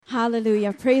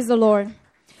Hallelujah. Praise the Lord.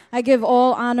 I give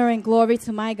all honor and glory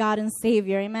to my God and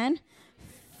Savior. Amen.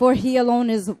 For he alone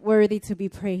is worthy to be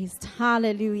praised.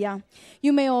 Hallelujah.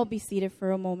 You may all be seated for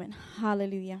a moment.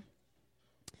 Hallelujah.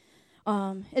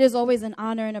 It is always an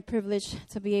honor and a privilege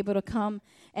to be able to come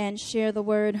and share the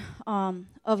word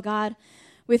of God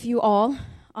with you all.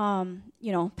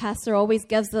 Pastor always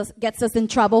gets us in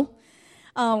trouble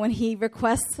when he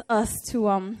requests us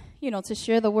to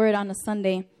share the word on a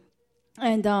Sunday.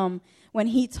 And when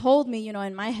he told me,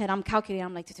 in my head, I'm calculating.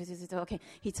 I'm like, okay.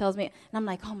 He tells me, and I'm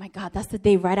like, oh my God, that's the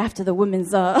day right after the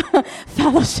women's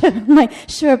fellowship. I'm like,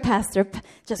 sure, Pastor,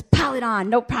 just pile it on,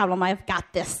 no problem. I've got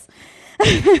this.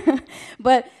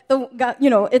 But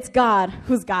it's God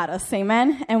who's got us,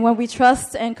 amen. And when we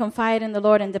trust and confide in the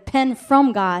Lord and depend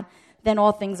from God, then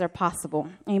all things are possible,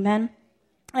 amen.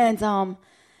 And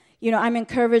I'm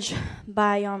encouraged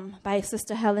by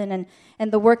Sister Helen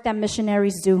and the work that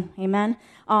missionaries do, amen.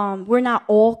 We're not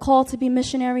all called to be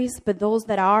missionaries, but those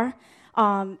that are,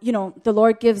 the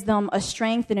Lord gives them a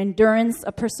strength, an endurance,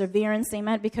 a perseverance,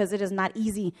 amen, because it is not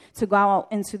easy to go out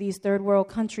into these third world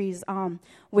countries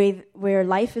where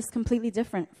life is completely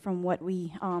different from what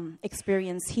we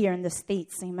experience here in the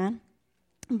States, amen.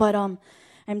 But I'm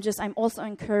also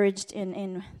encouraged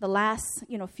in the last,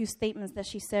 few statements that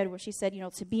she said, where she said,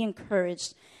 to be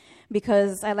encouraged,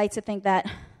 because I like to think that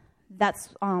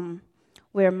that's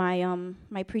where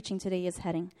my preaching today is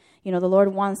heading. The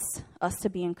Lord wants us to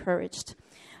be encouraged.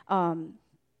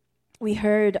 We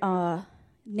heard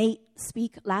Nate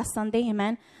speak last Sunday,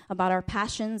 amen, about our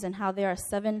passions and how there are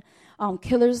 7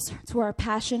 killers to our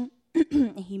passion.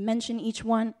 He mentioned each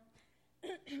one.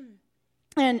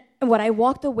 And what I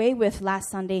walked away with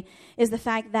last Sunday is the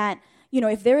fact that,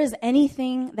 if there is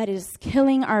anything that is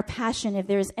killing our passion, if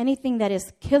there is anything that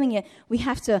is killing it, we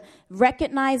have to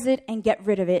recognize it and get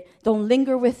rid of it. Don't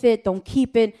linger with it. Don't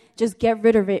keep it. Just get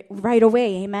rid of it right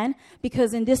away. Amen.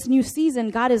 Because in this new season,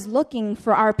 God is looking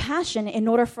for our passion in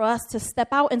order for us to step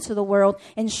out into the world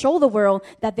and show the world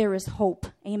that there is hope.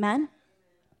 Amen.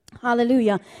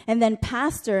 Hallelujah. And then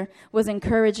Pastor was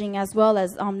encouraging, as well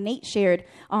as Nate shared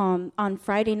on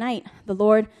Friday night. The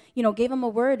Lord, gave him a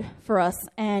word for us,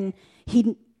 and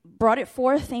he brought it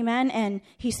forth, amen, and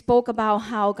he spoke about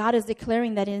how God is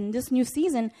declaring that in this new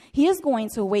season, he is going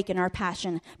to awaken our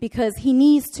passion, because he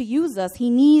needs to use us. He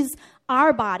needs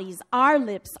our bodies, our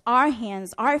lips, our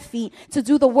hands, our feet to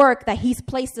do the work that he's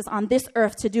placed us on this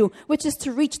earth to do, which is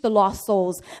to reach the lost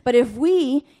souls. But if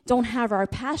we don't have our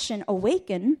passion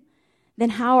awakened, then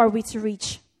how are we to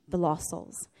reach the lost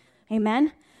souls?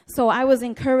 Amen. So I was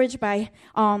encouraged by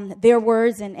their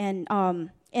words, and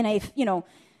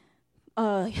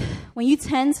when you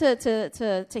tend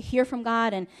to hear from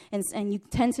God and you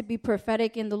tend to be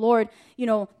prophetic in the Lord,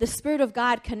 the Spirit of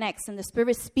God connects, and the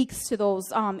Spirit speaks to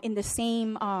those in the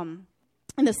same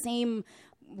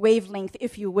wavelength,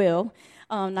 if you will.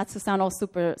 Not to sound all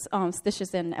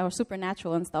superstitious or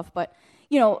supernatural and stuff, but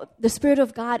the Spirit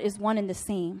of God is one and the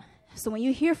same. So when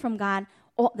you hear from God,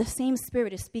 the same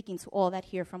Spirit is speaking to all that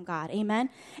hear from God. Amen.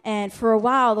 And for a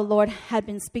while, the Lord had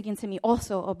been speaking to me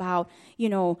also about,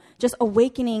 just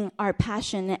awakening our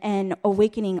passion and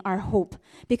awakening our hope.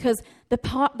 Because the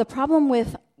problem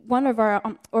with one of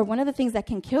the things that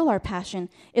can kill our passion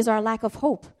is our lack of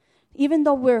hope. Even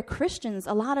though we're Christians,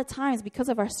 a lot of times, because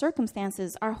of our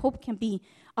circumstances, our hope can be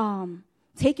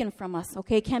taken from us,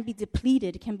 okay? It can be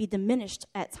depleted, it can be diminished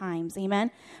at times,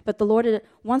 amen? But the Lord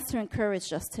wants to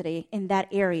encourage us today in that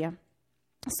area.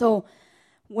 So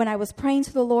when I was praying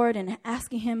to the Lord and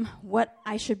asking him what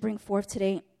I should bring forth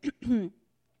today,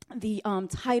 the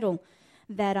title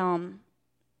that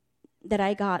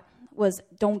I got was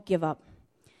 "Don't Give Up."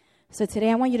 So today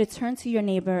I want you to turn to your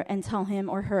neighbor and tell him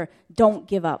or her, don't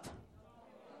give up.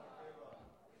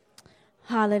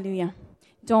 Hallelujah.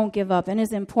 Don't give up. And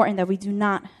it's important that we do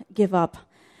not give up.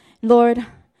 Lord,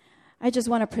 I just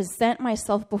want to present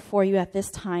myself before you at this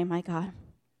time, my God.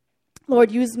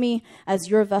 Lord, use me as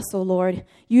your vessel, Lord.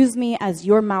 Use me as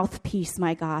your mouthpiece,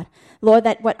 my God. Lord,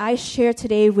 that what I share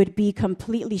today would be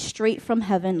completely straight from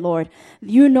heaven, Lord.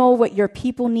 You know what your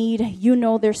people need. You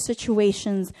know their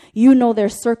situations. You know their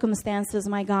circumstances,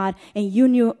 my God. And you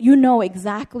know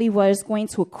exactly what is going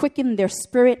to quicken their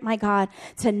spirit, my God,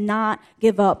 to not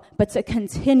give up, but to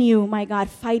continue, my God,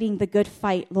 fighting the good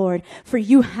fight, Lord. For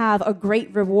you have a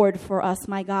great reward for us,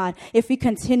 my God, if we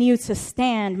continue to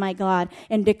stand, my God,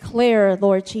 and declare declare,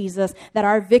 Lord Jesus, that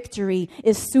our victory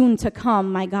is soon to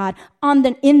come, my God,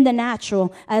 in the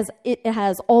natural as it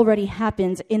has already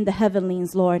happened in the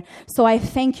heavenlies, Lord. So I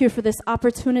thank you for this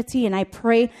opportunity, and I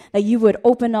pray that you would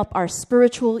open up our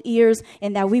spiritual ears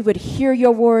and that we would hear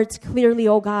your words clearly,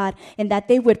 oh God, and that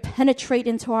they would penetrate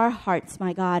into our hearts,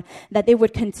 my God, that they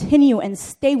would continue and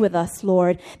stay with us,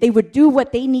 Lord. They would do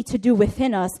what they need to do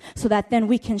within us so that then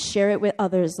we can share it with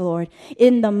others, Lord.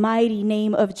 In the mighty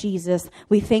name of Jesus,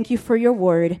 we thank you for your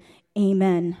word.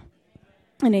 Amen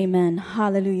and amen.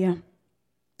 Hallelujah.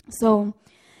 So,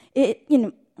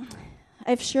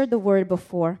 I've shared the word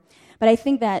before, but I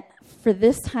think that for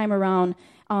this time around,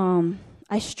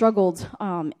 I struggled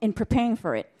in preparing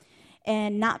for it.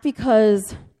 And not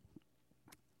because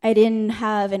I didn't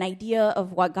have an idea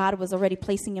of what God was already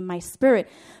placing in my spirit,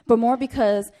 but more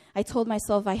because I told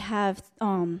myself I have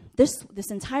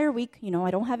this entire week,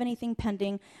 I don't have anything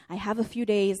pending. I have a few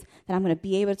days that I'm going to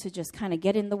be able to just kind of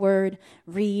get in the word,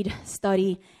 read,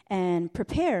 study, and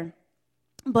prepare.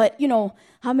 But,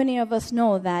 how many of us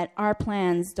know that our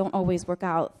plans don't always work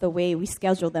out the way we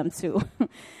schedule them to?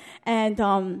 And,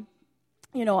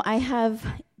 I have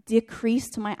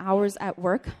decreased my hours at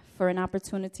work for an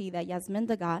opportunity that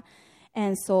Yasminda got.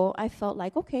 And so I felt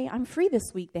like, okay, I'm free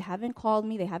this week. They haven't called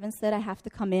me. They haven't said I have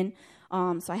to come in.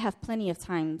 So I have plenty of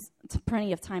time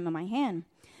on my hand.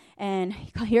 And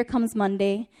here comes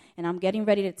Monday, and I'm getting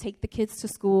ready to take the kids to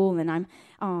school, and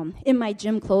I'm in my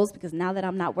gym clothes because now that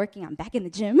I'm not working, I'm back in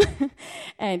the gym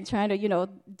and trying to,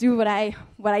 do what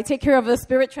I take care of the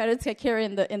spirit, try to take care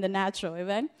in the natural,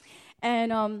 amen?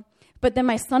 And but then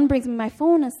my son brings me my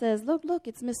phone and says, look,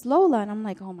 it's Miss Lola. And I'm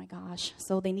like, oh, my gosh.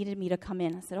 So they needed me to come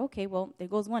in. I said, okay, well, there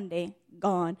goes one day,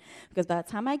 gone. Because by the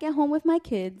time I get home with my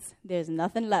kids, there's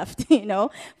nothing left,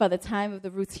 by the time of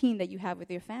the routine that you have with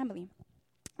your family.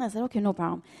 I said, okay, no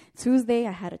problem. Tuesday,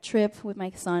 I had a trip with my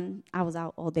son. I was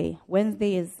out all day.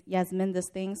 Wednesday is Yasminda's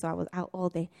thing, so I was out all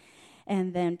day.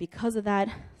 And then because of that,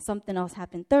 something else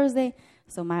happened Thursday.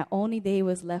 So my only day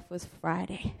was left was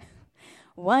Friday.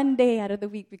 One day out of the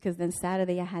week, because then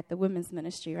Saturday I had the women's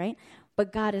ministry, right?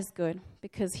 But God is good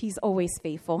because he's always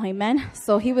faithful, amen?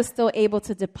 So he was still able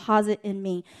to deposit in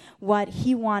me what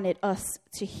he wanted us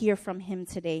to hear from him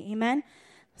today, amen?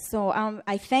 So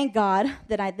I thank God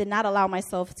that I did not allow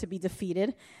myself to be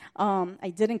defeated.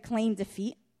 I didn't claim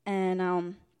defeat, and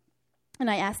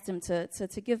I asked him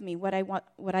to give me what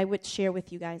I would share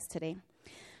with you guys today.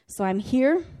 So I'm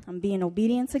here. I'm being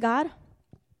obedient to God.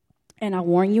 And I'll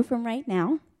warn you from right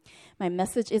now, my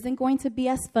message isn't going to be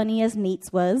as funny as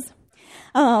Nate's was.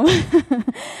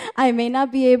 I may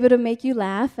not be able to make you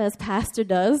laugh as Pastor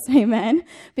does, amen,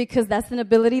 because that's an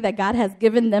ability that God has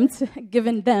given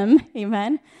them,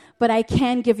 amen. But I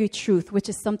can give you truth, which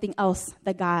is something else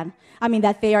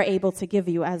that they are able to give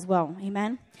you as well,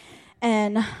 amen.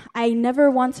 And I never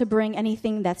want to bring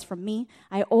anything that's from me.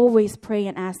 I always pray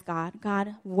and ask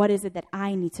God, what is it that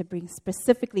I need to bring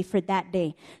specifically for that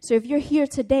day? So if you're here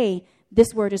today,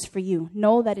 this word is for you.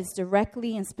 Know that it's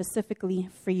directly and specifically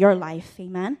for your life,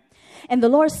 amen? And the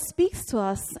Lord speaks to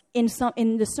us in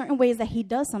the certain ways that he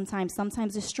does sometimes.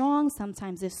 Sometimes it's strong,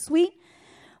 sometimes it's sweet.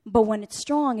 But when it's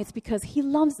strong, it's because he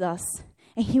loves us.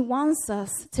 And he wants us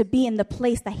to be in the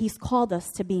place that he's called us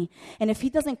to be. And if he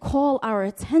doesn't call our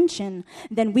attention,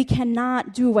 then we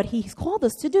cannot do what he's called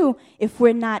us to do if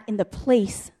we're not in the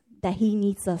place that he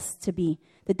needs us to be.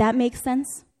 Did that make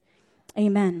sense?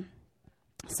 Amen.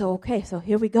 So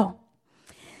here we go.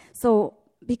 So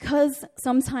because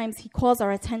sometimes he calls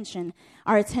our attention,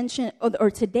 or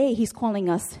today he's calling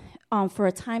us for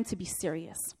a time to be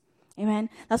serious. Amen.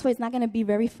 That's why it's not going to be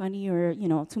very funny or,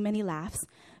 too many laughs.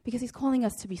 Because he's calling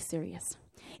us to be serious.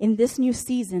 In this new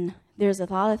season, there's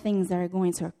a lot of things that are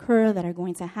going to occur, that are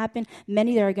going to happen,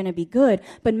 many that are going to be good,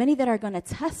 but many that are going to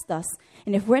test us.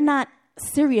 And if we're not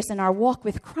serious in our walk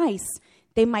with Christ,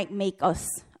 they might make us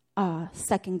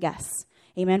second guess,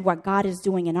 amen, what God is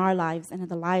doing in our lives and in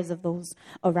the lives of those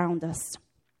around us.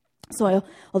 So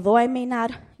although I may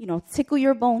not, tickle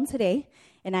your bone today,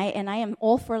 and I am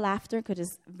all for laughter because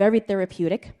it's very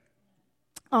therapeutic,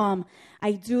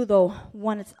 I do, though,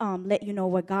 want to let you know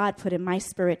what God put in my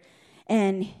spirit.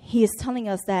 And he is telling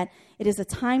us that it is a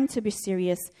time to be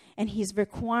serious, and he's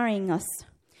requiring us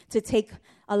to take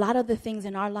a lot of the things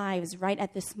in our lives right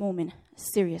at this moment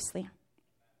seriously.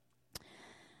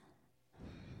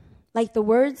 Like the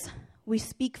words we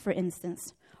speak, for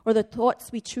instance, or the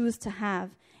thoughts we choose to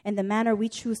have, and the manner we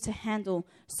choose to handle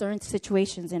certain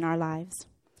situations in our lives.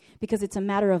 Because it's a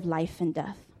matter of life and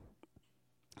death.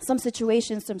 Some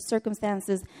situations, some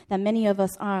circumstances that many of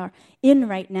us are in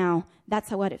right now,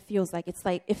 that's what it feels like.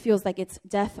 It feels like it's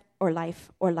death or life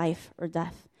or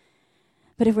death.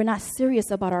 But if we're not serious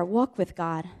about our walk with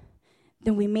God,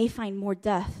 then we may find more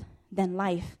death than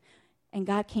life. And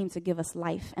God came to give us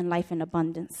life and life in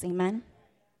abundance. Amen?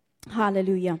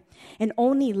 Hallelujah. And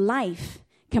only life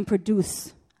can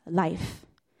produce life.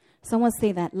 Someone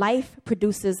say that. Life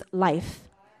produces life.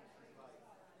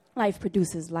 Life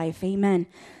produces life. Amen.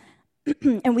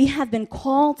 And we have been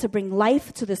called to bring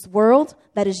life to this world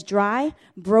that is dry,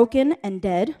 broken, and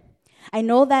dead. I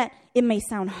know that it may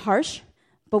sound harsh,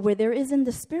 but where there is in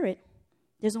the spirit,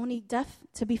 there's only death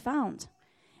to be found.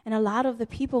 And a lot of the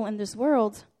people in this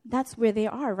world, that's where they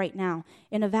are right now,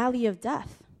 in a valley of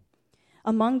death,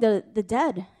 among the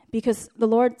dead. Because the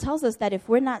Lord tells us that if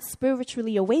we're not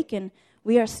spiritually awakened,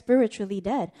 we are spiritually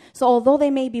dead. So although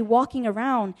they may be walking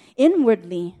around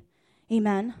inwardly,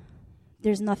 amen,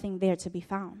 there's nothing there to be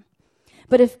found.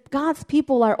 But if God's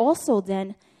people are also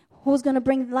dead, who's going to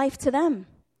bring life to them?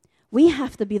 We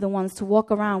have to be the ones to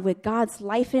walk around with God's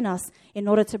life in us in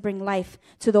order to bring life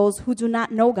to those who do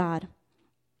not know God.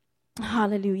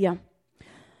 Hallelujah.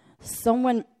 If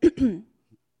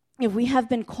we have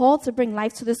been called to bring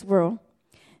life to this world,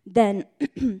 then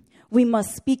we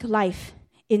must speak life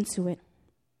into it.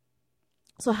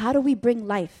 So how do we bring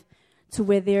life to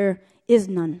where there is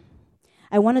none?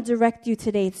 I want to direct you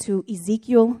today to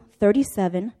Ezekiel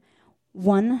 37,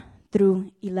 1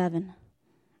 through 11.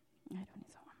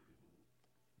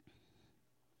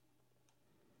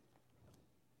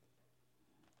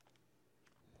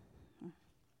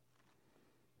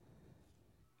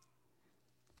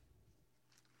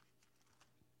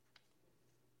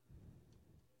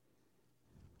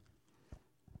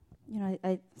 You know,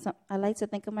 I like to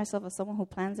think of myself as someone who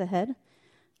plans ahead,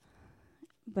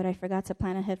 but I forgot to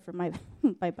plan ahead for my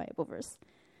my Bible verse.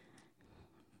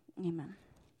 Amen.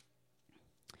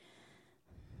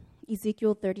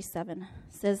 Ezekiel 37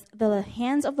 says, "The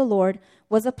hand of the Lord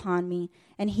was upon me,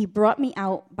 and he brought me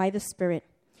out by the Spirit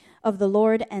of the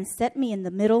Lord and set me in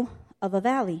the middle of a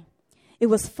valley. It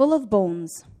was full of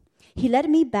bones. He led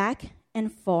me back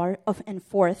and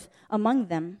forth among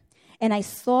them, and I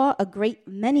saw a great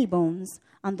many bones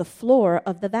on the floor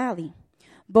of the valley,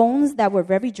 bones that were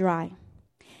very dry.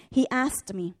 He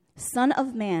asked me, 'Son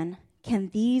of man, can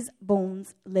these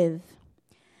bones live?'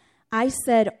 I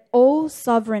said, 'O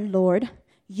sovereign Lord,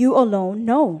 you alone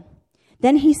know.'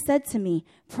 Then he said to me,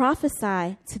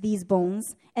 'Prophesy to these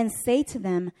bones and say to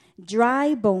them,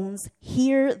 dry bones,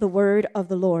 hear the word of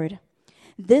the Lord.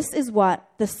 This is what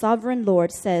the sovereign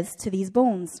Lord says to these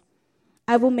bones.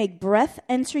 I will make breath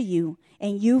enter you,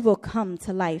 and you will come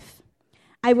to life.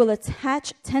 I will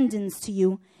attach tendons to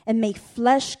you and make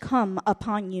flesh come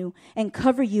upon you and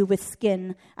cover you with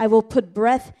skin. I will put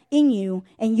breath in you,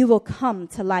 and you will come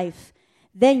to life.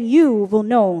 Then you will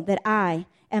know that I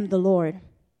am the Lord.'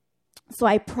 So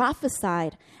I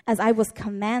prophesied as I was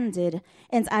commanded,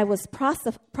 and I was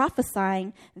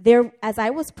prophesying. There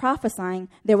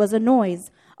was a noise,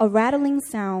 a rattling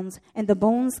sound, and the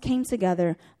bones came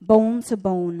together, bone to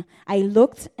bone. I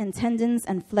looked, and tendons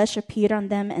and flesh appeared on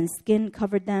them, and skin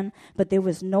covered them, but there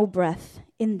was no breath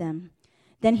in them.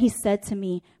 Then he said to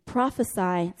me,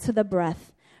 'Prophesy to the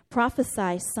breath.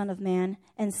 Prophesy, Son of man,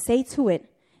 and say to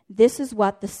it, this is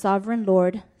what the sovereign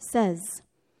Lord says.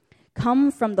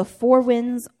 Come from the four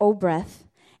winds, O breath,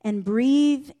 and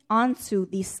breathe onto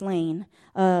these slain.'"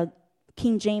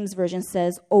 King James Version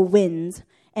says, "O wind,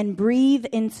 and breathe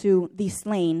into these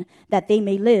slain, that they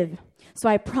may live." So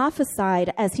I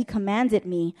prophesied as he commanded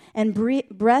me, and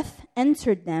breath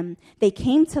entered them. They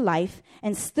came to life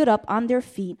and stood up on their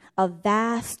feet, a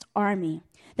vast army.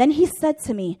 Then he said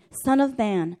to me, "Son of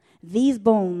man, these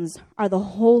bones are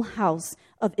the whole house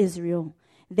of Israel.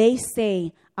 They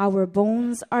say, 'Our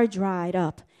bones are dried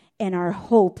up, and our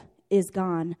hope is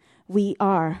gone. We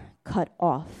are cut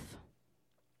off.'"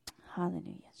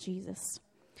 Hallelujah, Jesus.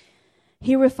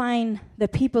 Here we find the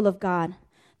people of God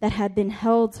that had been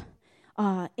held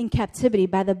in captivity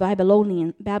by the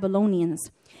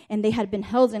Babylonians. And they had been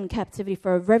held in captivity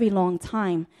for a very long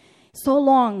time. So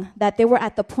long that they were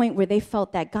at the point where they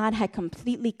felt that God had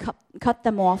completely cut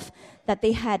them off, that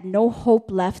they had no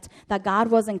hope left, that God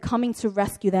wasn't coming to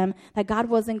rescue them, that God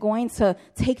wasn't going to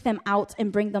take them out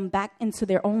and bring them back into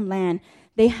their own land.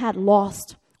 They had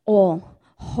lost all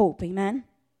hope. Amen?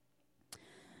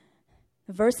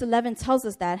 Verse 11 tells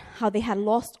us that, how they had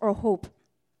lost all hope,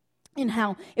 and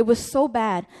how it was so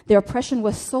bad, their oppression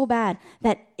was so bad,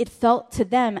 that it felt to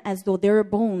them as though their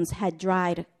bones had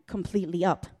dried completely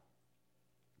up.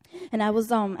 And I was,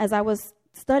 as I was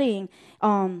studying,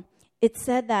 it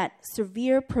said that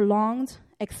severe, prolonged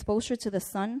exposure to the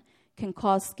sun can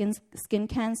cause skin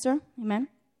cancer. Amen.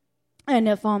 And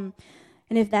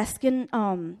if that skin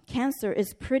cancer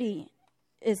is pretty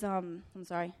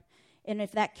and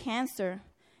if that cancer,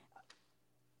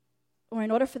 or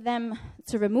in order for them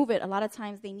to remove it, a lot of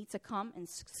times they need to come and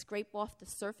scrape off the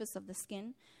surface of the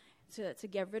skin to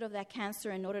get rid of that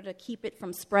cancer in order to keep it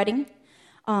from spreading.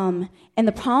 And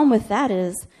the problem with that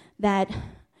is that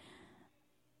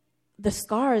the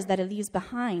scars that it leaves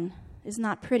behind is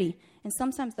not pretty. And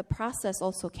sometimes the process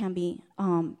also can be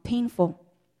painful.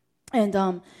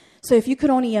 And so if you could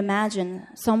only imagine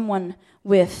someone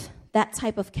with that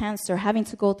type of cancer having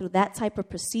to go through that type of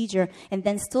procedure and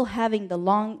then still having the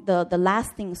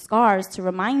lasting scars to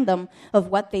remind them of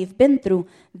what they've been through,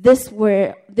 this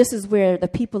is where the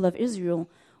people of Israel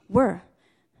were.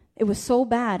 It was so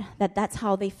bad that that's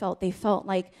how they felt. They felt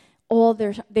like all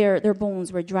their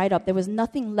bones were dried up. There was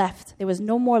nothing left. There was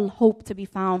no more hope to be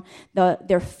found.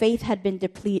 Their faith had been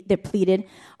depleted.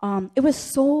 It was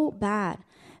so bad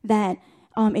that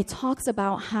it talks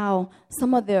about how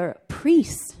some of their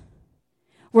priests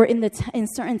were in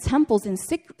certain temples in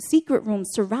secret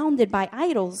rooms surrounded by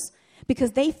idols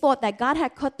because they thought that God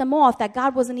had cut them off, that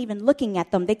God wasn't even looking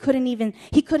at them. He couldn't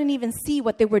even see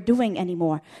what they were doing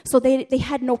anymore. So they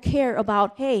had no care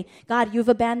about, hey, God, you've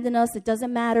abandoned us. It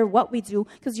doesn't matter what we do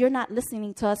because you're not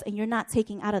listening to us and you're not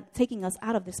taking us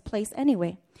out of this place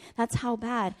anyway. That's how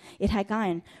bad it had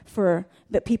gotten for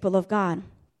the people of God.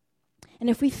 And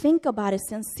if we think about it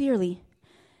sincerely,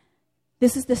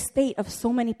 this is the state of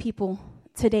so many people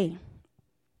today.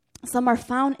 Some are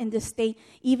found in this state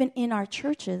even in our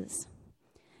churches.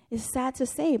 It's sad to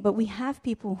say, but we have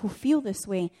people who feel this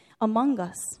way among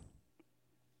us.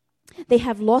 They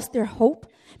have lost their hope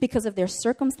because of their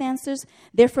circumstances.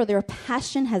 Therefore, their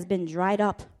passion has been dried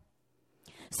up.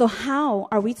 So how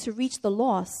are we to reach the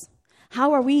lost?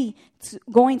 How are we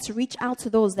going to reach out to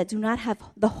those that do not have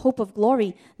the hope of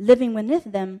glory living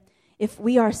within them if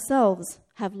we ourselves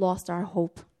have lost our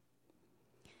hope?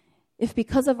 If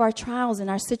because of our trials and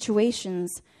our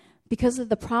situations, because of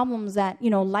the problems that,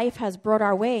 life has brought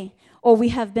our way, or we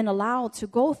have been allowed to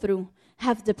go through,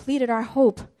 have depleted our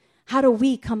hope, how do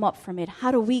we come up from it?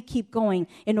 How do we keep going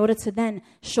in order to then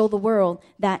show the world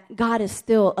that God is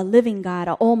still a living God,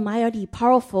 an almighty,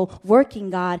 powerful,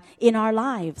 working God in our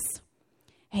lives?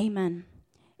 Amen.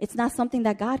 It's not something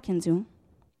that God can do.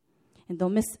 And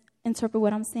don't misinterpret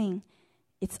what I'm saying.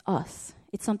 It's us.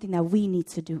 It's something that we need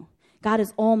to do. God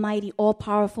is almighty,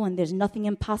 all-powerful, and there's nothing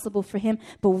impossible for him.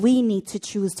 But we need to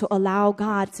choose to allow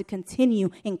God to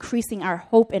continue increasing our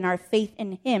hope and our faith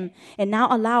in him and now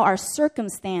allow our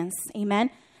circumstance, amen,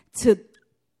 to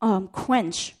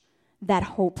quench that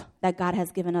hope that God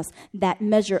has given us, that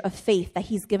measure of faith that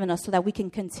he's given us so that we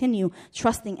can continue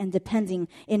trusting and depending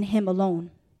in him alone.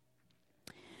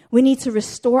 We need to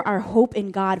restore our hope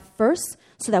in God first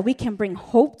so that we can bring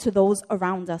hope to those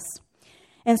around us.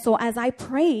 And so as I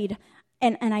prayed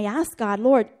and I asked God,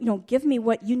 Lord, give me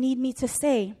what you need me to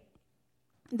say.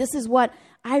 This is what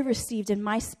I received in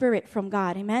my spirit from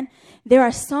God. Amen. There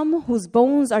are some whose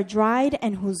bones are dried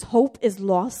and whose hope is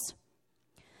lost.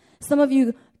 Some of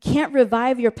you can't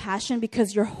revive your passion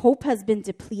because your hope has been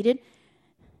depleted,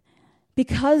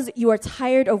 because you are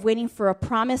tired of waiting for a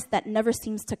promise that never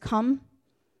seems to come.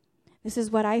 This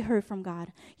is what I heard from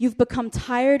God. You've become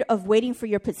tired of waiting for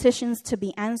your petitions to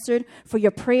be answered, for your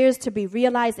prayers to be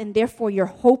realized, and therefore your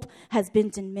hope has been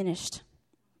diminished.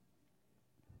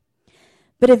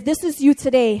 But if this is you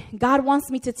today, God wants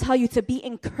me to tell you to be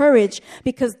encouraged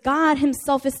because God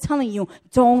himself is telling you,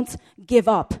 don't give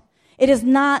up. It is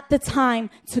not the time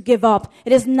to give up.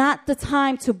 It is not the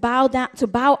time to bow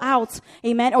out,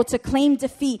 amen, or to claim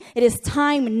defeat. It is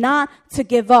time not to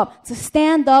give up, to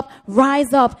stand up,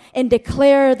 rise up, and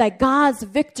declare that God's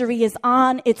victory is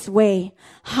on its way.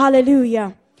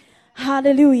 Hallelujah.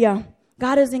 Hallelujah.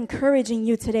 God is encouraging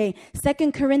you today.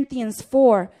 2 Corinthians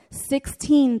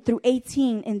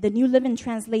 4:16-18 in the New Living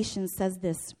Translation says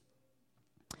this.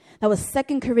 That was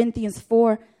 2 Corinthians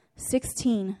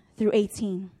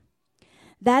 4:16-18.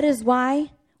 That is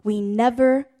why we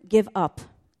never give up.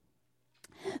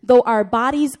 Though our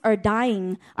bodies are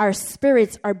dying, our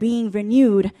spirits are being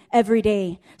renewed every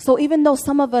day. So even though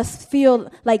some of us feel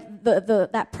like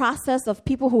that process of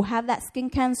people who have that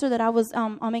skin cancer that I was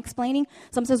explaining,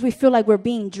 sometimes we feel like we're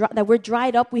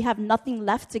dried up, we have nothing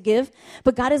left to give.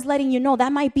 But God is letting you know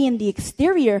that might be in the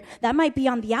exterior, that might be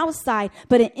on the outside,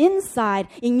 but inside,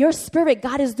 in your spirit,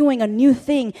 God is doing a new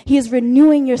thing. He is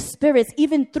renewing your spirits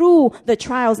even through the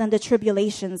trials and the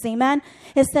tribulations. Amen.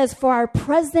 It says, for our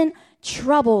present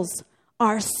troubles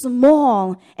are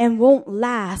small and won't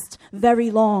last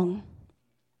very long.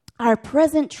 Our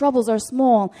present troubles are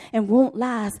small and won't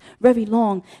last very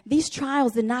long. These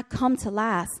trials did not come to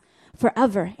last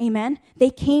forever. Amen. They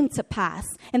came to pass.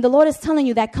 And the Lord is telling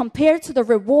you that compared to the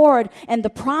reward and the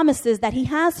promises that he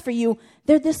has for you,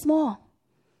 they're this small.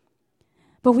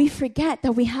 But we forget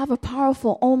that we have a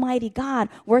powerful, almighty God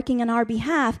working on our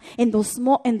behalf. And those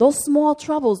small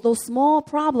troubles, those small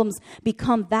problems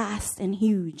become vast and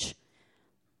huge.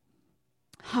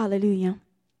 Hallelujah.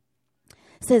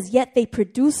 It says, yet they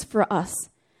produce for us.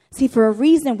 See, for a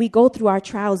reason we go through our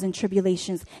trials and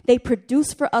tribulations. They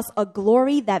produce for us a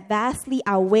glory that vastly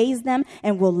outweighs them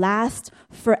and will last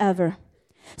forever.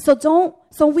 So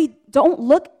we don't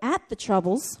look at the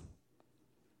troubles,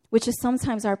 which is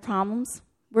sometimes our problems.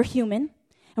 We're human,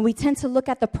 and we tend to look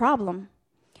at the problem.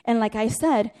 And like I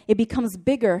said, it becomes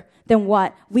bigger than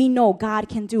what we know God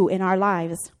can do in our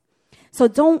lives.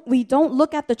 So we don't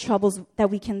look at the troubles that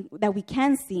we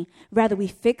can see. Rather, we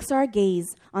fix our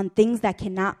gaze on things that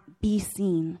cannot be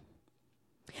seen.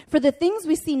 For the things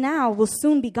we see now will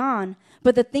soon be gone,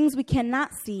 but the things we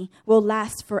cannot see will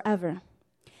last forever.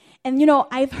 And, you know,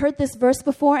 I've heard this verse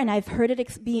before, and I've heard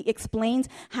it be explained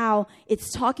how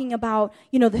it's talking about,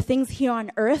 you know, the things here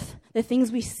on earth, the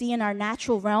things we see in our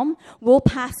natural realm will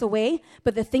pass away,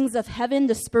 but the things of heaven,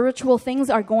 the spiritual things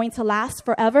are going to last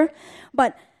forever.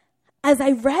 But as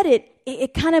I read it,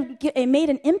 it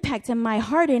made an impact in my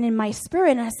heart and in my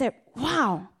spirit, and I said,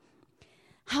 wow.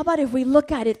 How about if we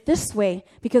look at it this way?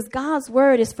 Because God's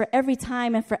word is for every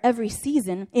time and for every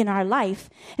season in our life.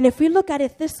 And if we look at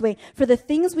it this way, for the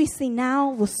things we see now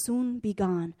will soon be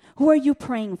gone. Who are you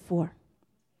praying for?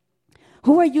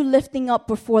 Who are you lifting up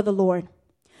before the Lord?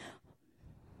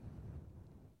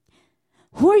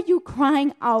 Who are you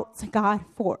crying out to God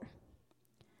for?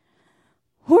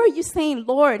 Who are you saying,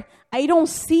 Lord, I don't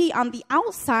see on the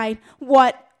outside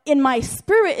what in my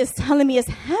spirit is telling me is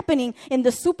happening in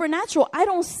the supernatural. I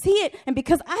don't see it. And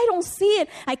because I don't see it,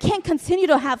 I can't continue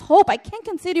to have hope. I can't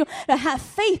continue to have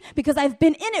faith because I've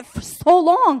been in it for so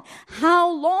long.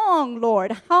 How long,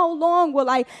 Lord? How long will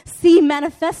I see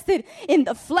manifested in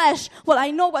the flesh? Will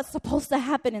I know what's supposed to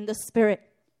happen in the spirit?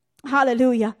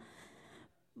 Hallelujah.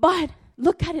 But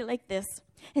look at it like this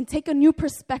and take a new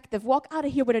perspective. Walk out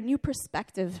of here with a new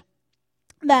perspective.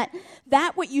 That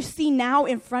what you see now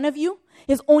in front of you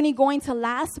is only going to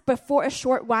last but for a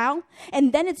short while,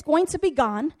 and then it's going to be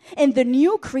gone, and the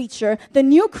new creature, the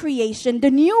new creation,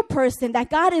 the new person that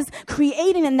God is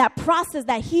creating in that process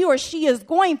that he or she is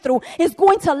going through is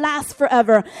going to last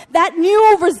forever. That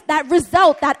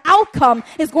result, that outcome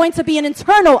is going to be an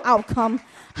eternal outcome.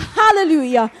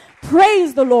 Hallelujah.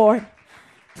 Praise the Lord.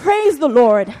 Praise the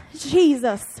Lord.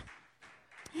 Jesus.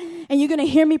 And you're going to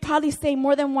hear me probably say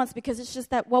more than once because it's just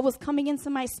that what was coming into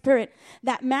my spirit,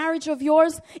 that marriage of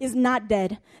yours is not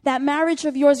dead. That marriage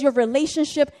of yours, your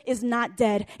relationship is not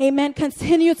dead. Amen.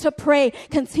 Continue to pray.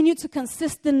 Continue to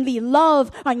consistently love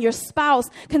on your spouse.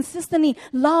 Consistently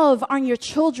love on your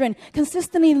children.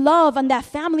 Consistently love on that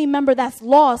family member that's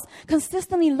lost.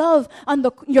 Consistently love on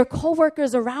your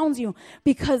coworkers around you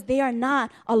because they are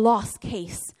not a lost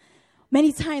case.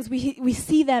 Many times we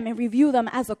see them and review them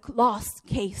as a lost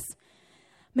case.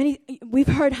 We've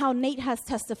heard how Nate has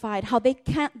testified, how they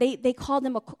called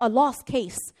him a lost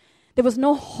case. There was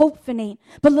no hope for Nate.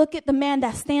 But look at the man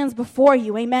that stands before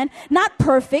you, amen? Not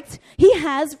perfect. He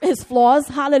has his flaws,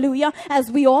 hallelujah,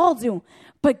 as we all do.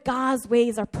 But God's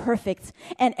ways are perfect.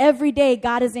 And every day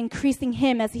God is increasing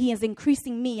him as he is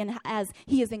increasing me and as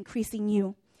he is increasing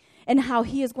you. And how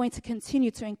he is going to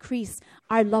continue to increase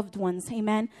our loved ones,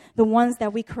 amen? The ones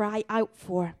that we cry out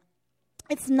for.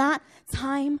 It's not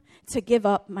time to give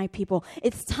up, my people.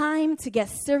 It's time to get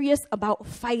serious about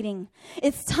fighting.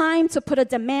 It's time to put a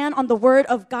demand on the word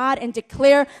of God and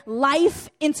declare life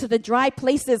into the dry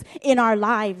places in our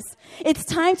lives. It's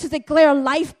time to declare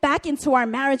life back into our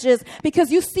marriages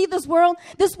because you see this world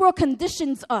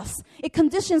conditions us. It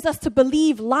conditions us to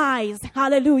believe lies.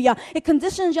 Hallelujah. It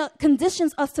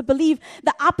conditions us to believe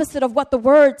the opposite of what the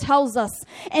word tells us.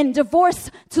 And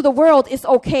divorce to the world is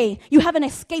okay. You have an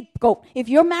scapegoat. If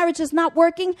your marriage is not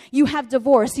working, you have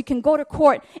divorce. You can go to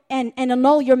court and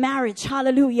annul your marriage.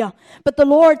 Hallelujah. But the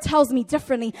Lord tells me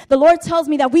differently. The Lord tells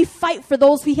me that we fight for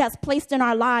those He has placed in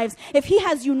our lives. If He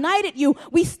has united you,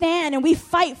 we stand and we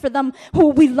fight for them who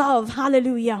we love.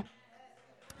 Hallelujah.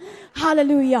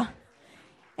 Hallelujah.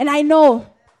 And I know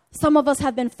some of us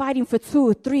have been fighting for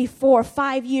 2, 3, 4,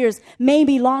 5 years,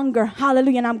 maybe longer.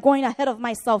 Hallelujah. And I'm going ahead of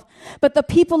myself. But the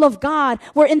people of God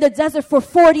were in the desert for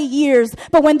 40 years.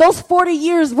 But when those 40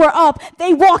 years were up,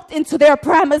 they walked into their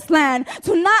promised land.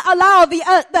 To not allow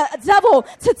the devil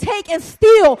to take and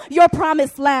steal your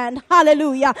promised land.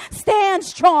 Hallelujah. Stand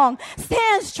strong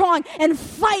and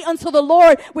fight unto the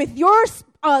Lord with your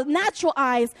natural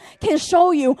eyes can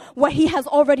show you what he has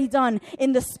already done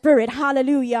in the spirit.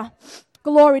 Hallelujah.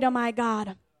 Glory to my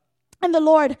God. And the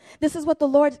Lord, this is what the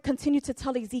Lord continued to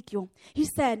tell Ezekiel. He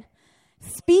said,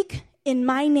 speak in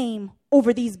my name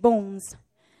over these bones.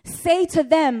 Say to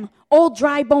them, all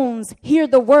dry bones, hear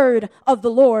the word of the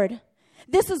Lord.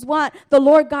 This is what the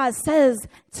Lord God says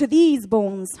to these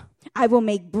bones. I will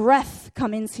make breath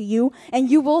come into you, and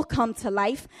you will come to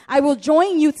life. I will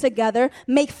join you together,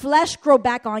 make flesh grow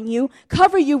back on you,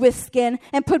 cover you with skin,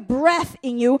 and put breath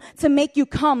in you to make you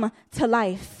come to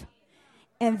life.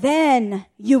 And then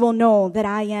you will know that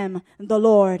I am the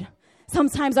Lord.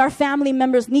 Sometimes our family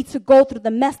members need to go through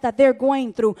the mess that they're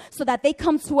going through so that they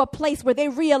come to a place where they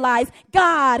realize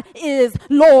God is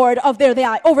Lord of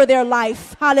over their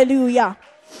life. Hallelujah.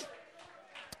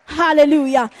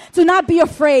 Hallelujah. Do not be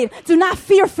afraid. Do not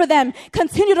fear for them.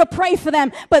 Continue to pray for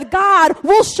them. But God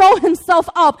will show himself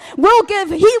up. He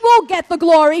will get the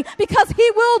glory because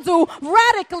he will do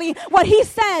radically what he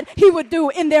said he would do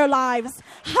in their lives.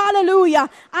 Hallelujah.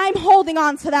 I'm holding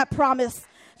on to that promise.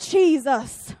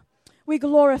 Jesus, we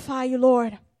glorify you,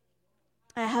 Lord.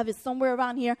 I have it somewhere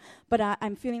around here, but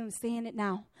I'm feeling saying it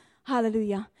now.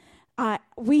 Hallelujah.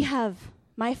 We have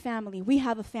a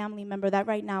family member that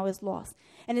right now is lost.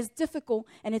 And it's difficult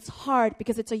and it's hard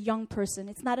because it's a young person.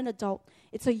 It's not an adult.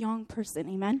 It's a young person.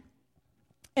 Amen?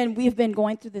 And we've been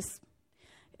going through this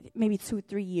maybe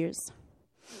 2-3 years.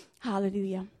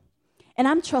 Hallelujah. And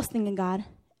I'm trusting in God.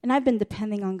 And I've been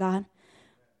depending on God.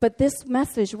 But this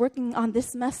message, working on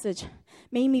this message,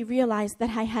 made me realize that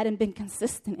I hadn't been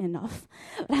consistent enough.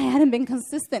 That I hadn't been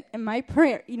consistent in my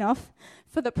prayer enough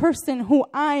for the person who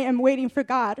I am waiting for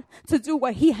God to do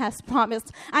what he has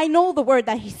promised. I know the word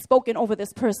that he's spoken over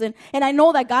this person, and I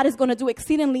know that God is going to do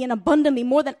exceedingly and abundantly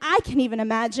more than I can even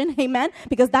imagine. Amen?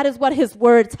 Because that is what his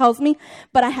word tells me.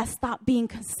 But I have stopped being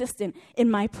consistent in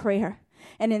my prayer.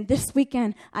 And in this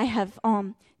weekend, I have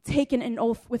taken an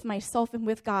oath with myself and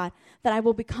with God that I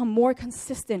will become more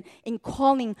consistent in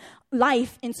calling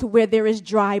life into where there is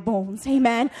dry bones.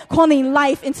 Amen. Calling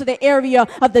life into the area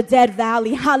of the dead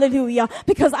valley. Hallelujah.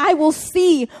 Because I will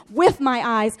see with my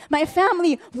eyes, my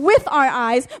family with our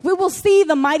eyes, we will see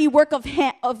the mighty work of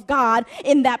God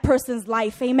in that person's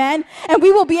life. Amen. And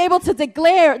we will be able to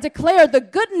declare the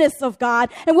goodness of God,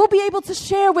 and we'll be able to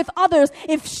share with others.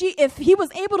 If he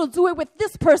was able to do it with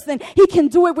this person, he can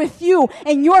do it with you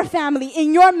and your family,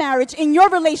 in your marriage, in your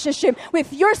relationship,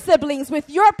 with your siblings, with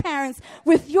your parents,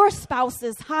 with your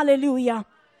spouses. Hallelujah.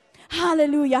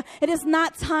 Hallelujah. It is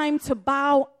not time to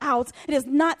bow out. It is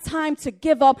not time to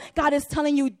give up. God is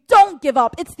telling you, don't give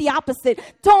up. It's the opposite.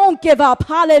 Don't give up.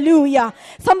 Hallelujah.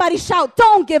 Somebody shout,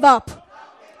 don't give up.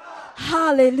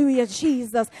 Hallelujah,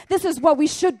 Jesus. This is what we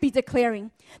should be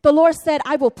declaring. The Lord said,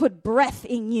 I will put breath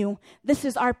in you. This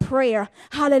is our prayer.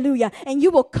 Hallelujah. And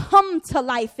you will come to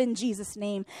life in Jesus'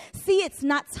 name. See, it's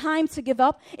not time to give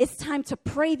up. It's time to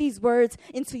pray these words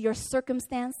into your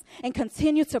circumstance and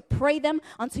continue to pray them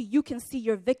until you can see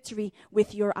your victory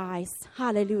with your eyes.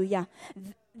 Hallelujah.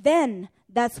 Then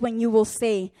that's when you will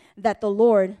say that the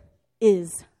Lord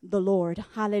is the Lord.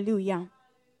 Hallelujah.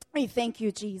 We thank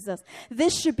you, Jesus.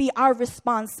 This should be our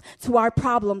response to our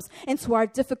problems and to our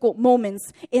difficult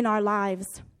moments in our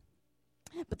lives.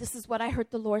 But this is what I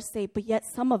heard the Lord say. But yet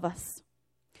some of us,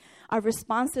 our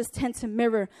responses tend to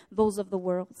mirror those of the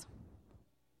world.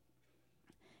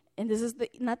 And this is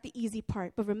not the easy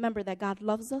part. But remember that God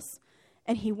loves us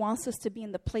and he wants us to be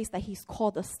in the place that he's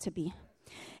called us to be.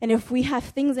 And if we have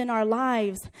things in our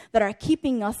lives that are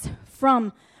keeping us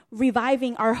from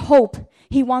reviving our hope,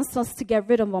 he wants us to get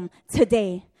rid of them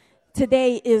today.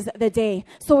 Today is the day.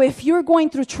 So if you're going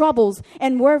through troubles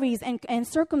and worries and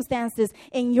circumstances,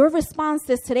 and your response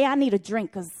is, today I need a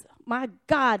drink because my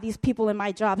God, these people in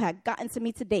my job had gotten to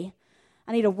me today.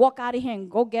 I need to walk out of here and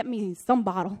go get me some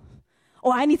bottle.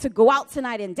 Or I need to go out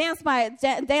tonight and dance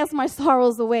my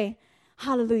sorrows away.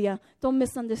 Hallelujah. Don't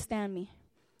misunderstand me.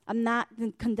 I'm not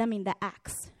condemning the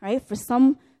acts, right? For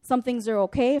some things are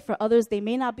okay. For others, they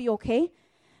may not be okay.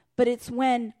 But it's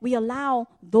when we allow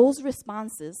those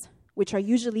responses, which are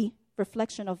usually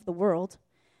reflection of the world,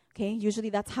 okay? Usually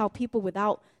that's how people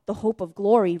without the hope of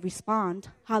glory respond.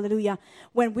 Hallelujah.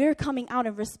 When we're coming out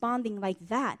and responding like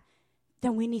that,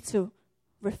 then we need to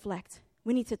reflect.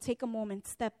 We need to take a moment,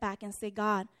 step back and say,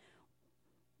 God,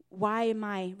 why am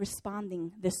I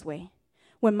responding this way?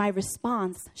 when my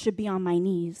response should be on my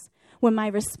knees, when my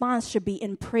response should be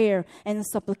in prayer and in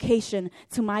supplication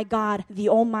to my God, the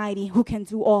Almighty, who can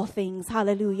do all things,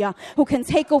 hallelujah, who can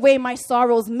take away my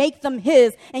sorrows, make them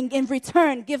his, and in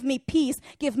return, give me peace,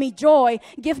 give me joy,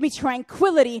 give me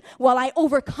tranquility while I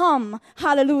overcome,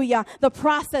 hallelujah, the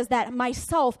process that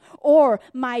myself or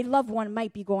my loved one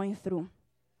might be going through.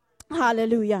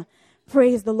 Hallelujah.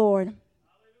 Praise the Lord.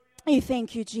 We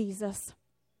thank you, Jesus.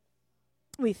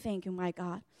 We thank you, my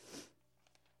God.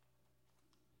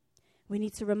 We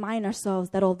need to remind ourselves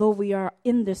that although we are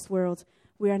in this world,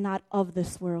 we are not of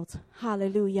this world.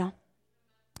 Hallelujah.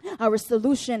 Our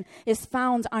solution is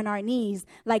found on our knees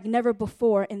like never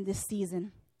before in this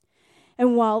season.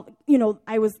 And while,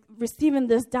 I was receiving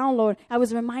this download, I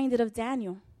was reminded of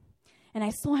Daniel. And I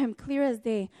saw him clear as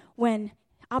day when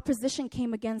opposition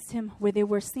came against him, where they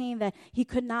were saying that he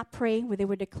could not pray, where they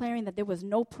were declaring that there was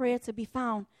no prayer to be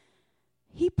found.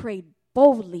 He prayed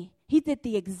boldly. He did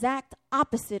the exact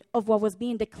opposite of what was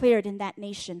being declared in that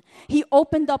nation. He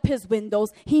opened up his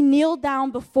windows. He kneeled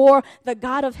down before the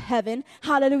God of heaven,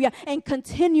 hallelujah, and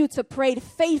continued to pray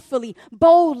faithfully,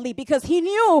 boldly, because he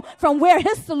knew from where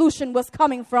his solution was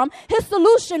coming from. His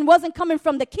solution wasn't coming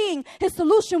from the king. His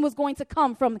solution was going to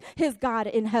come from his God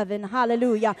in heaven,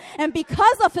 hallelujah. And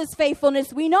because of his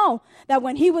faithfulness, we know that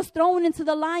when he was thrown into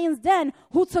the lion's den,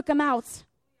 who took him out?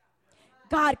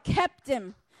 God kept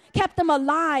him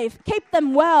alive, kept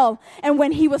them well. And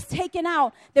when he was taken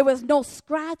out, there was no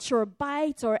scratch or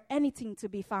bite or anything to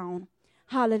be found.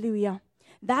 Hallelujah.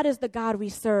 That is the God we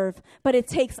serve. But it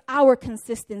takes our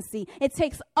consistency. It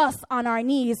takes us on our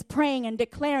knees praying and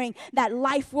declaring that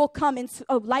life will come into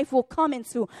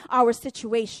our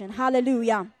situation.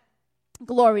 Hallelujah.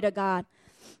 Glory to God.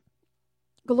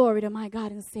 Glory to my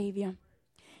God and Savior.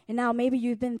 And now maybe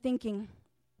you've been thinking,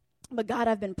 but God,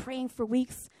 I've been praying for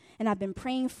weeks and I've been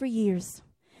praying for years.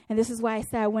 And this is why I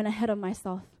said I went ahead of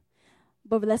myself.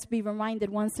 But let's be reminded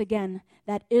once again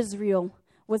that Israel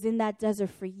was in that desert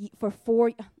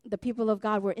the people of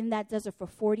God were in that desert for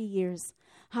 40 years.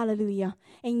 Hallelujah.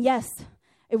 And yes,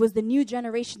 it was the new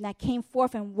generation that came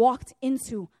forth and walked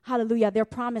into, hallelujah, their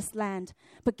promised land.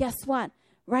 But guess what?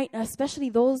 Right? Especially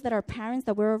those that are parents,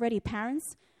 that we're already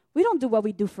parents, we don't do what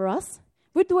we do for us.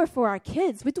 We do it for our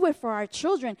kids. We do it for our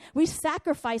children. We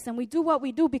sacrifice and we do what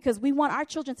we do because we want our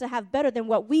children to have better than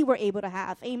what we were able to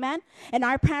have. Amen? And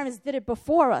our parents did it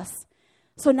before us.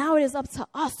 So now it is up to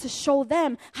us to show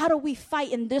them how do we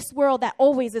fight in this world that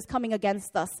always is coming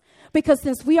against us. Because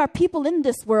since we are people in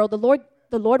this world, the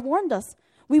Lord warned us,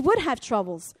 we would have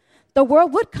troubles. The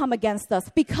world would come against us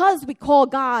because we call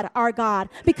God our God,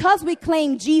 because we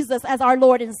claim Jesus as our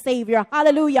Lord and Savior.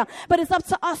 Hallelujah. But it's up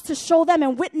to us to show them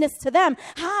and witness to them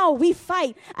how we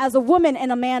fight as a woman and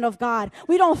a man of God.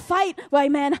 We don't fight,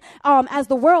 as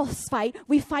the world fight.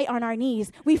 We fight on our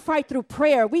knees. We fight through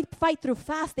prayer. We fight through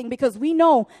fasting because we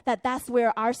know that that's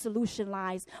where our solution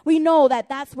lies. We know that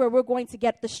that's where we're going to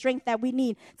get the strength that we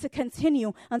need to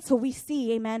continue until we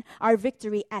see, amen, our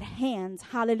victory at hand.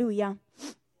 Hallelujah.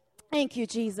 Thank you,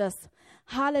 Jesus.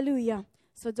 Hallelujah.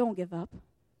 So don't give up.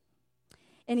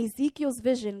 In Ezekiel's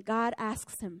vision, God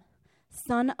asks him,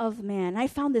 Son of man. I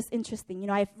found this interesting.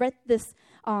 I've read this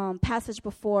passage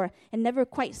before and never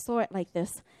quite saw it like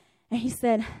this. And he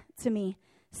said to me,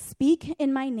 speak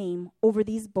in my name over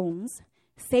these bones.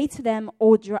 Say to them,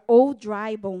 O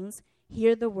dry bones,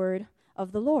 hear the word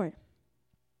of the Lord.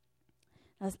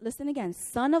 Now, listen again.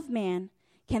 Son of man,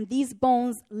 can these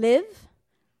bones live?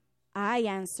 I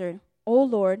answered, O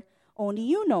Lord, only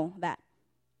you know that.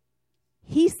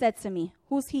 He said to me,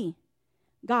 who's he?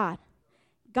 God.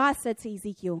 God said to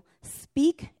Ezekiel,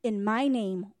 speak in my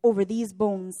name over these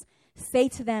bones. Say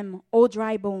to them, O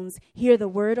dry bones, hear the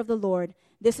word of the Lord.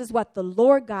 This is what the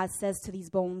Lord God says to these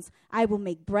bones. I will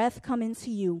make breath come into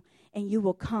you, and you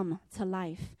will come to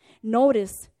life.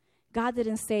 Notice, God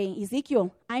didn't say,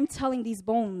 Ezekiel, I'm telling these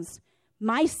bones,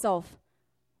 myself,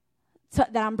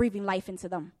 that I'm breathing life into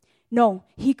them. No,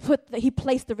 he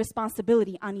placed the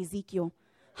responsibility on Ezekiel.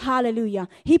 Hallelujah.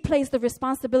 He placed the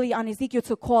responsibility on Ezekiel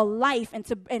to call life and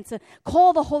to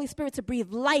call the Holy Spirit to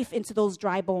breathe life into those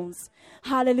dry bones.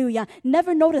 Hallelujah.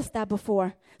 Never noticed that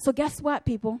before. So guess what,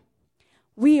 people?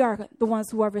 We are the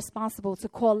ones who are responsible to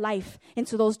call life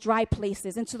into those dry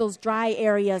places, into those dry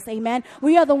areas. Amen.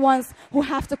 We are the ones who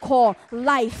have to call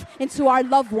life into our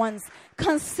loved ones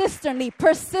consistently,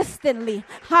 persistently.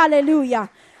 Hallelujah.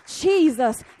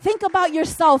 Jesus, think about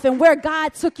yourself and where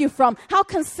God took you from. How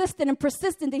consistent and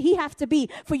persistent did he have to be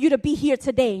for you to be here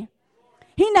today?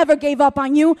 He never gave up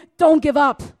on you. Don't give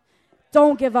up.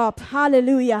 Don't give up.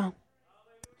 Hallelujah.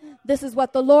 This is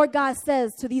what the Lord God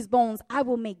says to these bones. I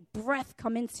will make breath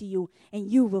come into you, and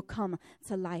you will come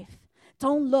to life.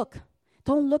 Don't look.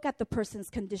 Don't look at the person's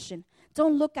condition.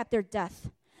 Don't look at their death.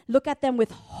 Look at them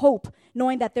with hope,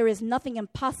 knowing that there is nothing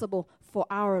impossible for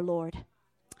our Lord.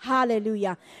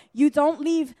 Hallelujah. You don't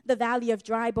leave the valley of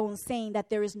dry bones saying that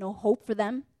there is no hope for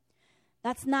them.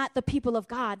 That's not the people of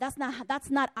God. That's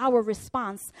not our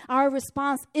response. Our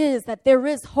response is that there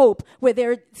is hope where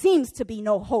there seems to be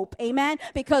no hope. Amen?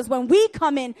 Because when we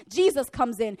come in, Jesus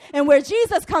comes in. And where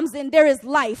Jesus comes in, there is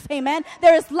life. Amen?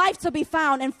 There is life to be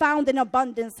found and found in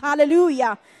abundance.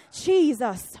 Hallelujah.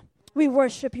 Jesus, we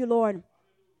worship you, Lord.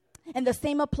 And the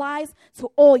same applies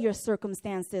to all your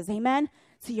circumstances. Amen?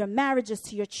 To your marriages,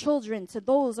 to your children, to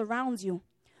those around you.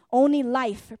 Only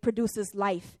life produces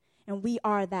life. And we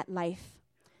are that life.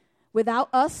 Without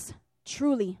us,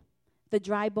 truly, the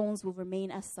dry bones will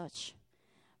remain as such.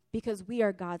 Because we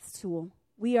are God's tool.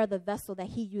 We are the vessel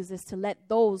that he uses to let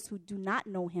those who do not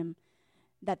know him,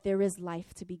 that there is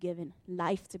life to be given,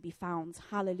 life to be found.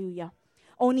 Hallelujah.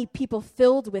 Only people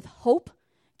filled with hope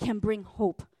can bring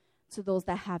hope to those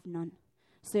that have none.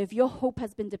 So if your hope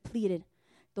has been depleted,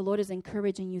 the Lord is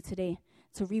encouraging you today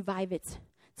to revive it.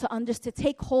 To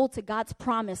take hold to God's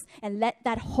promise and let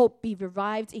that hope be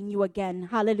revived in you again.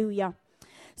 Hallelujah.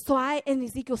 So in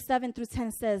Ezekiel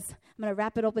 7-10 says, I'm going to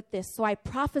wrap it up with this. So I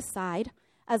prophesied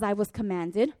as I was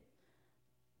commanded.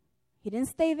 He didn't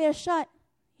stay there shut.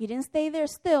 He didn't stay there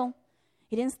still.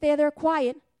 He didn't stay there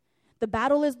quiet. The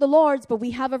battle is the Lord's, but we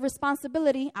have a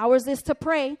responsibility. Ours is to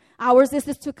pray. Ours is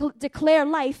to declare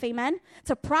life, amen,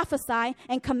 to prophesy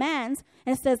and command.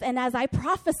 And it says, and as I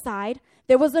prophesied,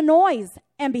 there was a noise,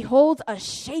 and behold, a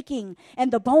shaking,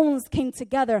 and the bones came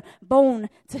together, bone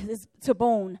to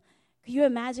bone. Can you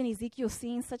imagine Ezekiel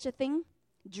seeing such a thing?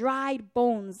 Dried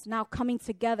bones now coming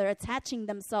together, attaching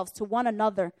themselves to one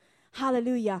another.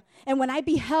 Hallelujah. And when I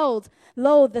beheld,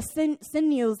 lo, the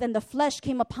sinews and the flesh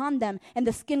came upon them, and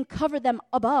the skin covered them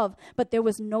above, but there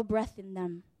was no breath in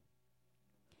them.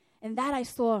 And that I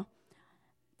saw,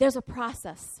 there's a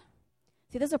process.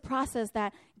 See, there's a process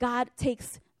that God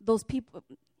takes those people.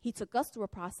 He took us through a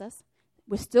process.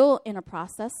 We're still in a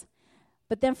process.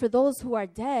 But then for those who are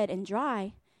dead and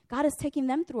dry, God is taking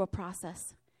them through a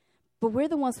process. But we're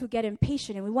the ones who get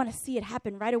impatient, and we want to see it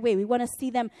happen right away. We want to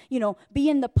see them, be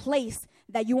in the place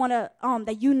that you want to,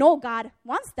 God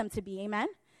wants them to be. Amen.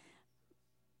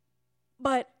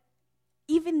 But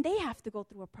even they have to go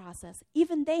through a process.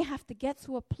 Even they have to get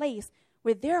to a place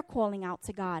where they're calling out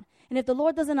to God. And if the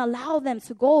Lord doesn't allow them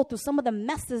to go through some of the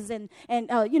messes and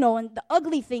the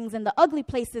ugly things and the ugly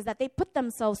places that they put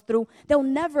themselves through, they'll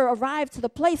never arrive to the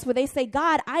place where they say,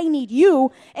 God, I need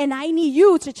you, and I need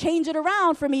you to change it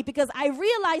around for me, because I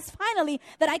realize finally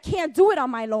that I can't do it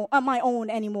on my own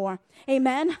anymore.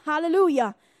 Amen.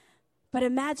 Hallelujah. But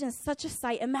imagine such a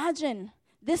sight. Imagine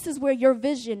this is where your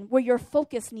vision, where your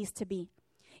focus needs to be.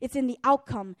 It's in the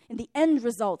outcome, in the end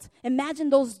result.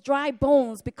 Imagine those dry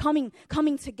bones coming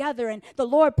together, and the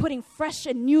Lord putting fresh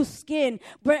and new skin,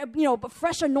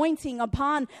 fresh anointing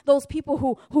upon those people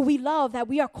who we love, that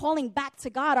we are calling back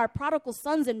to God, our prodigal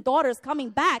sons and daughters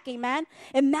coming back, amen?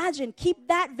 Imagine, keep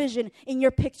that vision in your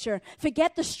picture.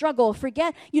 Forget the struggle.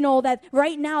 Forget, that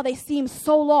right now they seem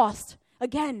so lost.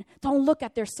 Again, don't look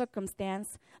at their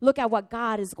circumstance. Look at what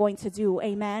God is going to do,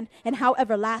 amen? And how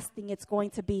everlasting it's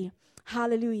going to be.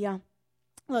 Hallelujah.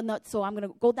 So I'm going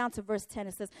to go down to verse 10.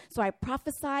 It says, so I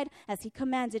prophesied as he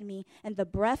commanded me, and the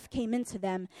breath came into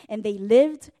them, and they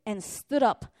lived and stood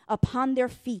up upon their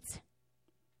feet.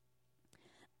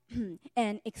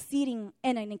 and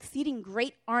an exceeding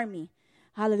great army,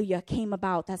 hallelujah, came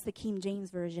about. That's the King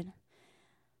James Version.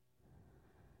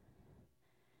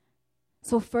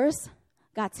 So first,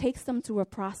 God takes them through a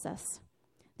process.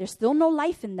 There's still no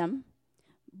life in them,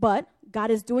 but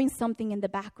God is doing something in the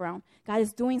background. God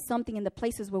is doing something in the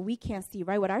places where we can't see,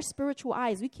 right? With our spiritual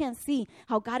eyes, we can't see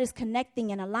how God is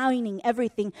connecting and aligning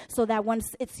everything so that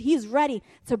once he's ready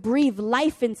to breathe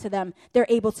life into them, they're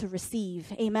able to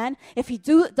receive. Amen? If he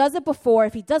does it before,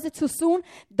 if he does it too soon,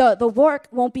 the work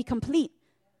won't be complete.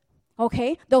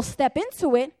 Okay? They'll step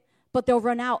into it, but they'll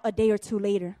run out a day or two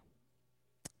later.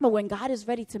 But when God is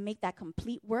ready to make that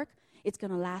complete work, it's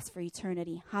going to last for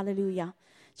eternity. Hallelujah.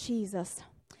 Jesus.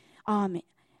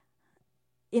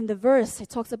 In the verse, it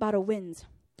talks about a wind.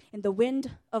 And the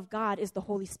wind of God is the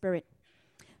Holy Spirit.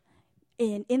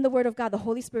 In the Word of God, the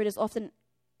Holy Spirit is often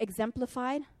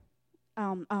exemplified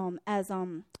as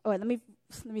let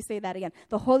me say that again.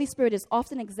 The Holy Spirit is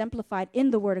often exemplified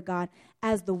in the Word of God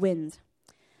as the wind.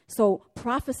 So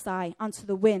prophesy unto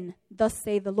the wind, thus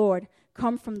say the Lord,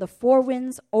 come from the four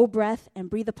winds, O breath, and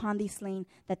breathe upon these slain,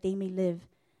 that they may live.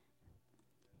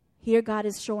 Here God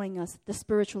is showing us the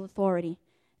spiritual authority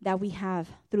that we have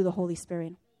through the Holy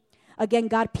Spirit. Again,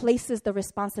 God places the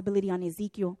responsibility on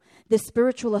Ezekiel. This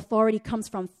spiritual authority comes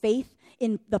from faith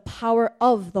in the power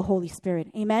of the Holy Spirit.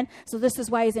 Amen? So this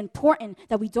is why it's important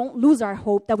that we don't lose our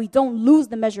hope, that we don't lose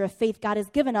the measure of faith God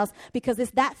has given us, because it's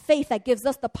that faith that gives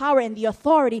us the power and the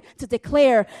authority to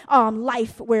declare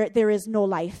life where there is no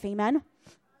life. Amen?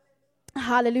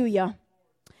 Hallelujah.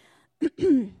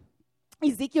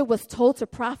 Ezekiel was told to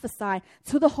prophesy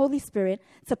to the Holy Spirit,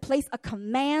 to place a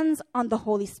command on the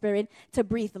Holy Spirit to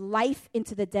breathe life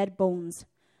into the dead bones.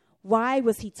 Why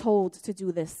was he told to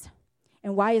do this?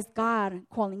 And why is God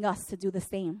calling us to do the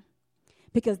same?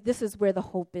 Because this is where the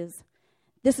hope is.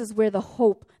 This is where the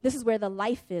hope, this is where the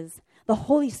life is. The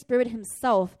Holy Spirit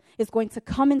himself is going to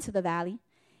come into the valley,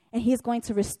 and he is going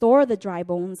to restore the dry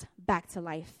bones back to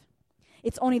life.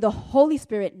 It's only the Holy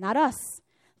Spirit, not us,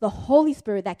 the Holy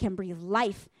Spirit that can breathe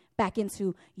life back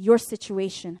into your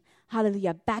situation.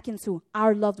 Hallelujah. Back into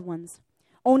our loved ones.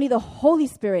 Only the Holy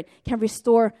Spirit can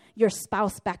restore your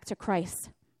spouse back to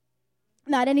Christ.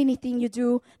 Not in anything you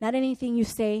do, not in anything you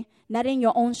say, not in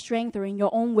your own strength or in your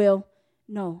own will.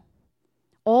 No.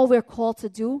 All we're called to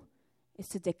do is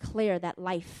to declare that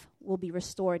life will be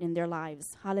restored in their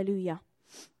lives. Hallelujah.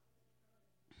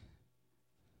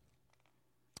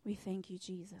 We thank you,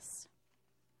 Jesus.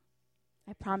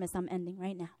 I promise I'm ending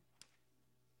right now.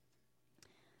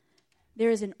 There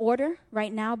is an order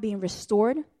right now being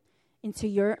restored into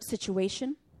your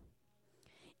situation.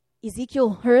 Ezekiel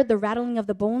heard the rattling of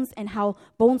the bones and how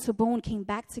bone to bone came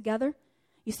back together.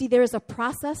 You see, there is a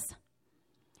process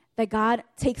that God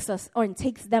takes us or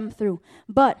takes them through.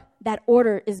 But that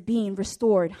order is being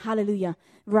restored. Hallelujah.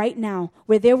 Right now,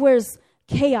 where there was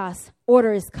chaos,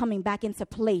 order is coming back into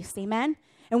place. Amen.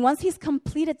 And once he's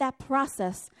completed that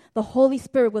process, the Holy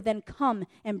Spirit will then come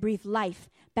and breathe life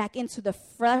back into the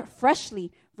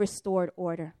freshly restored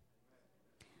order.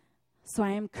 So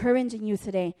I am encouraging you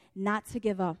today not to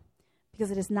give up,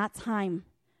 because it is not time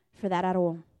for that at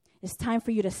all. It's time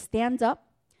for you to stand up,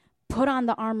 put on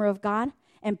the armor of God,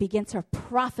 and begin to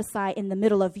prophesy in the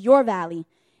middle of your valley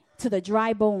to the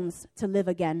dry bones to live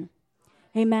again.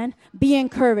 Amen. Be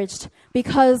encouraged,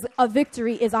 because a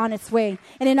victory is on its way.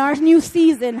 And in our new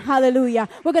season, hallelujah,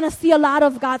 we're going to see a lot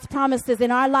of God's promises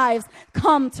in our lives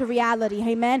come to reality.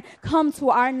 Amen. Come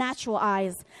to our natural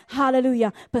eyes.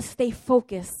 Hallelujah. But stay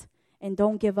focused and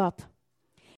don't give up.